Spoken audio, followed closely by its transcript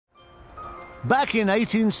Back in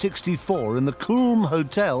 1864, in the Kulm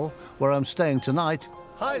Hotel, where I'm staying tonight,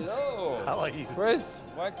 Hello. how are you? Chris,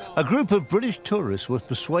 A group of British tourists were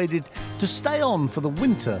persuaded to stay on for the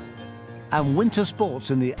winter, and winter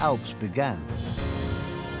sports in the Alps began.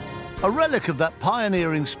 A relic of that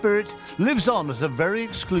pioneering spirit lives on at a very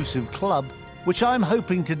exclusive club, which I'm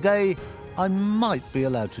hoping today I might be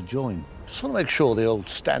allowed to join. Just want to make sure the old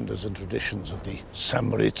standards and traditions of the St.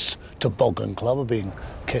 Moritz Toboggan Club are being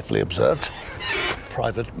carefully observed.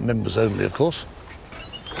 Private members only, of course.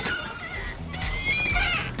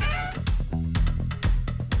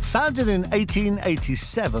 Founded in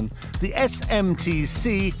 1887, the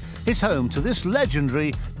SMTC is home to this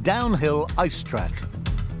legendary downhill ice track.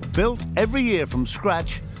 Built every year from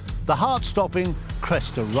scratch, the heart-stopping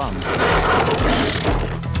Cresta Run.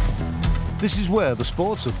 This is where the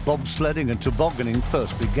sports of bobsledding and tobogganing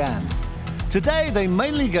first began. Today, they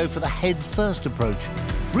mainly go for the head-first approach,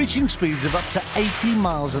 reaching speeds of up to 80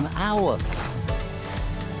 miles an hour.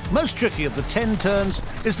 Most tricky of the 10 turns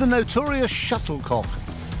is the notorious shuttlecock.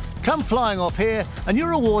 Come flying off here and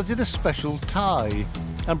you're awarded a special tie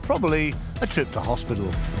and probably a trip to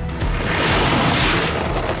hospital.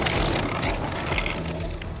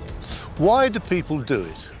 Why do people do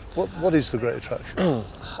it? What is the great attraction?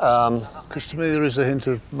 Because to me there is a hint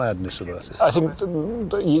of madness about it. I think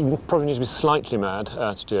you probably need to be slightly mad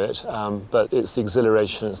to do it, but it's the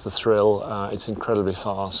exhilaration, it's the thrill, it's incredibly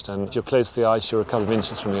fast, and you're close to the ice, you're a couple of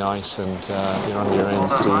inches from the ice, and you're under your own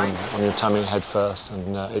steam, on your tummy head first,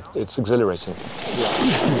 and it's exhilarating.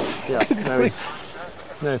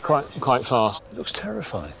 No, quite fast. It looks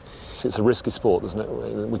terrifying. It's a risky sport, isn't it?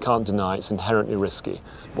 We can't deny it's inherently risky.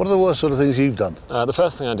 What are the worst sort of things you've done? The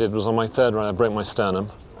first thing I did was on my third run, I broke my sternum,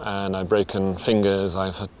 and I've broken fingers,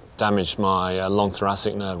 I've damaged my long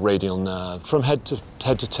thoracic nerve, radial nerve, from head to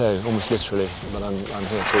toe, almost literally, but I'm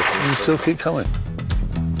here talking. You still keep coming.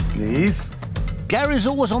 Please? Gary's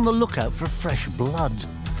always on the lookout for fresh blood.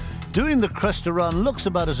 Doing the Cresta Run looks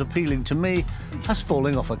about as appealing to me as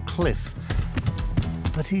falling off a cliff.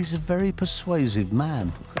 But he's a very persuasive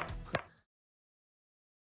man.